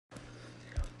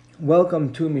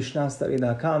Welcome to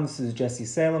MishnahStudy.com. This is Jesse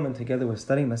Salem, and together we're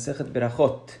studying Masechet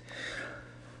Berachot.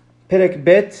 Perek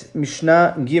Bet,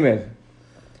 Mishnah Gimel.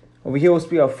 Over here we'll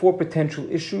speak about 4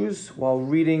 potential issues while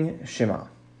reading Shema.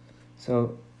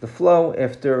 So the flow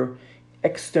after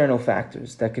external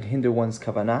factors that could hinder one's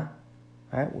kavanah,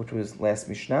 right, which was last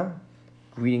Mishnah,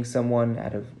 greeting someone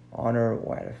out of honor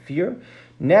or out of fear.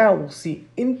 Now we'll see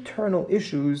internal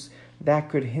issues that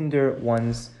could hinder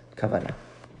one's kavanah.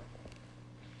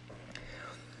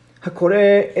 הקורא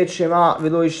את שמע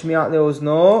ולא השמיע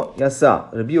לאוזנו יסע.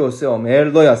 רבי יוסי אומר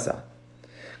לא יסע.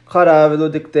 קרא ולא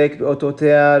דקדק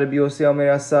באותותיה. רבי יוסי אומר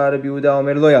יסע. רבי יהודה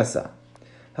אומר לא יסע.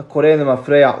 הקורא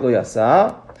למפרע לא יסע.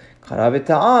 קרא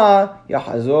וטעה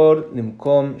יחזור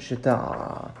למקום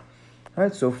שטעה.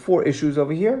 Alright, so 4 issues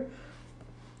over here.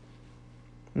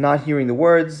 Not hearing the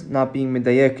words, not being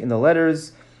medayek in the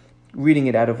letters, reading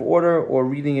it out of order, or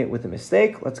reading it with a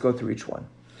mistake. Let's go through each one.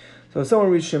 So if someone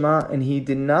reads Shema and he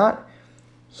did not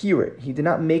hear it, he did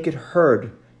not make it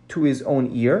heard to his own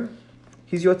ear,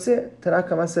 he's yotzeh. Tanna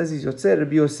Kama says he's yotzeh.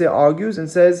 Rabbi Yosef argues and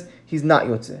says he's not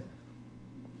yotzeh.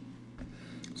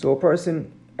 So a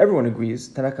person, everyone agrees,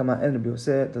 Tanna Kama and Rabbi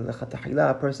Yosef,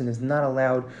 a person is not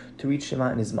allowed to read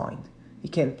Shema in his mind. He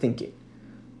can't think it.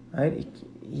 Right?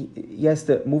 He has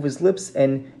to move his lips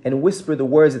and whisper the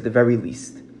words at the very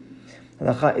least.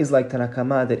 Halacha is like Tanna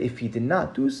Kama that if he did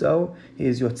not do so, he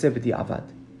is yotzeh b'di'avad.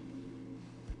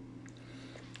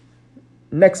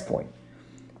 Next point.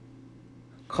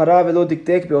 Kara velo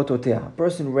diktek be'ototea. A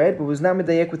person read but was not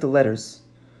medayek with the letters.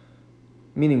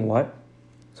 Meaning what?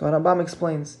 So Rambam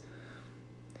explains.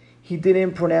 He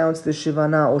didn't pronounce the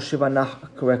shivana or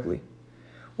shivanah correctly.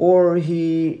 Or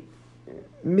he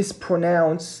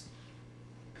mispronounced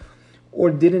or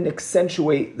didn't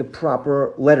accentuate the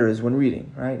proper letters when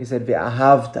reading, right? He said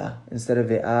ve'ahavta instead of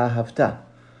ve'ahavta.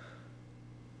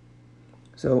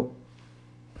 So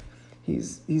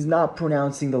he's not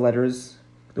pronouncing the letters,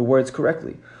 the words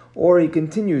correctly. Or he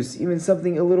continues, even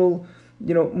something a little,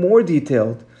 more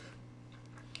detailed.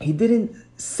 He didn't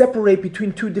separate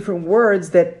between 2 different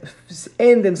words that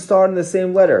end and start in the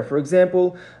same letter. For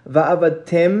example,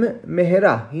 va'avatem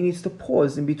mehera. He needs to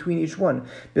pause in between each one.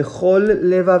 Bechol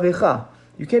levavecha.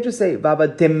 You can't just say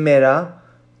va'avatem mera.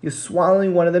 You're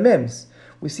swallowing one of the mems.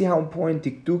 We see how important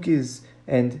dikduk is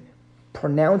and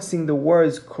pronouncing the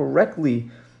words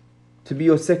correctly to be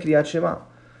Yoseh Kriyat Shema.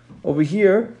 Over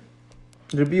here,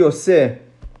 Rabbi Yosef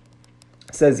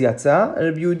says yatsa, and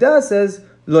Rabbi Yehuda says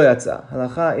lo yatsa.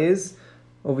 Halacha is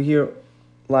over here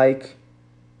like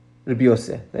Rabbi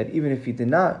Yosef, that even if he did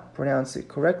not pronounce it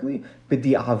correctly,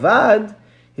 b'di'avad,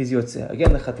 he's yotzeh.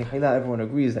 Again, the Chatechila, everyone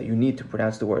agrees that you need to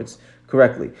pronounce the words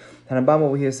correctly. And Rambam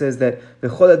over here says that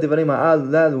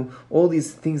all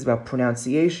these things about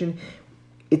pronunciation,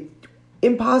 it's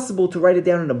impossible to write it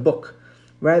down in a book.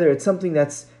 Rather, it's something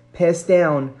that's passed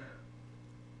down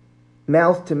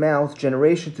mouth to mouth,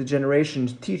 generation to generation,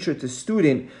 teacher to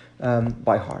student,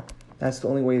 by heart. That's the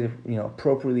only way to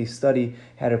appropriately study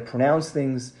how to pronounce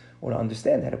things or to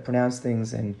understand how to pronounce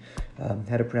things and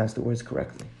how to pronounce the words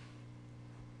correctly.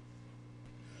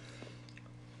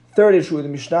 Third issue with the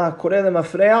Mishnah, koreh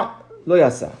lemafreya lo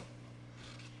yasa.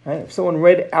 Right? If someone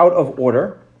read out of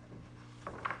order,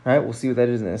 right? We'll see what that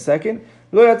is in a second.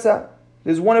 Lo yatsa.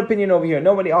 There's one opinion over here.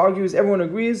 Nobody argues. Everyone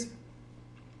agrees.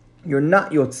 You're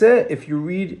not yotzeh if you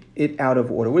read it out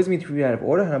of order. What does it mean to read out of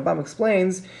order? Rambam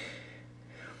explains.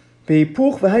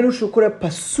 Behipuch v'hainu shukore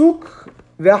pasuk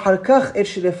ve'achar kach et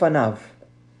shelefanav.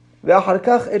 Ve'achar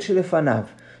kach et shelefanav.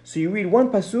 So you read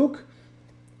one pasuk,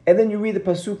 and then you read the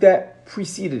pasuk that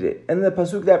preceded it, and then the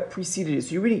pasuk that preceded it.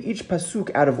 So you're reading each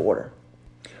pasuk out of order.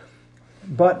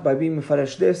 But by being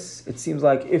mefaresh this, it seems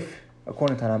like if,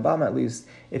 according to Rambam at least,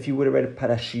 if he would have read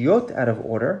parashiyot out of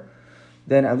order,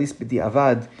 then at least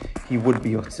b'di'avad he would be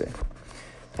yotzeh.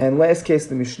 And last case,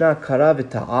 the Mishnah, kara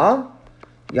v'ta'a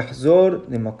yahzor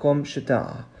lemakom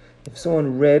sheta'a. If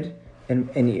someone read and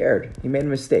he erred, he made a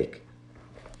mistake,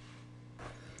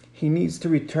 he needs to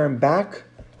return back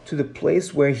to the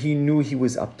place where he knew he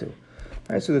was up to.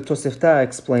 Right? So the Tosefta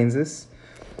explains this,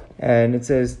 and it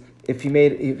says if he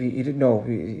didn't know,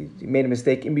 he made a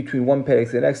mistake in between one perek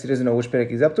to the next, he doesn't know which perek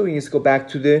he's up to, he needs to go back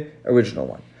to the original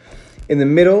one. In the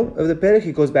middle of the perek,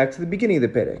 he goes back to the beginning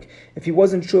of the perek. If he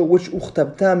wasn't sure which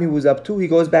uchtav tam he was up to, he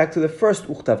goes back to the first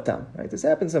uchtav tam. Right? This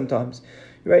happens sometimes.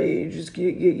 Right?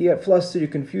 You get flustered, you're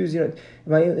confused. Am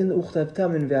I in the uchtav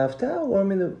tam in ve'avta, or am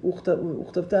I in the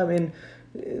uchtav tam in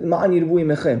ma'ani ribui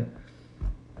mechem?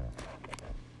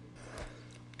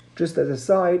 Just as a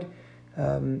side,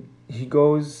 he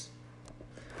goes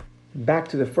back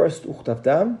to the first uchtav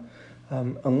tam,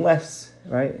 unless,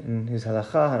 right, in his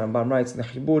halacha, Rambam writes in the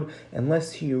Chibur,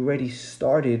 unless he already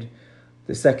started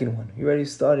the second one. He already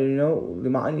started,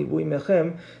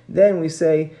 then we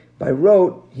say, by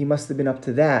rote, he must have been up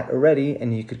to that already,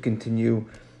 and he could continue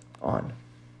on.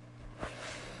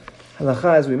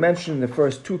 Halacha, as we mentioned in the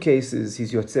first two cases,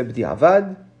 he's yotzeh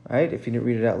b'di'avad, right? If he didn't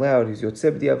read it out loud, he's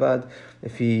yotzeh b'di'avad.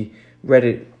 If he read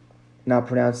it not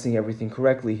pronouncing everything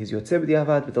correctly, he's yotzeh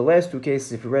b'di'avad. But the last two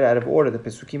cases, if you read it out of order, the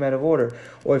pesukim out of order,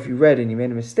 or if you read and you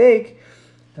made a mistake,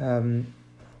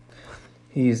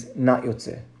 he's not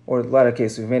yotzeh. Or in a lot of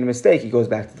cases, if he made a mistake, he goes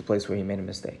back to the place where he made a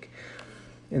mistake.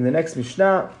 In the next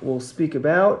Mishnah, we'll speak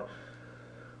about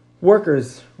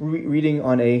workers reading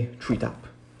on a treetop.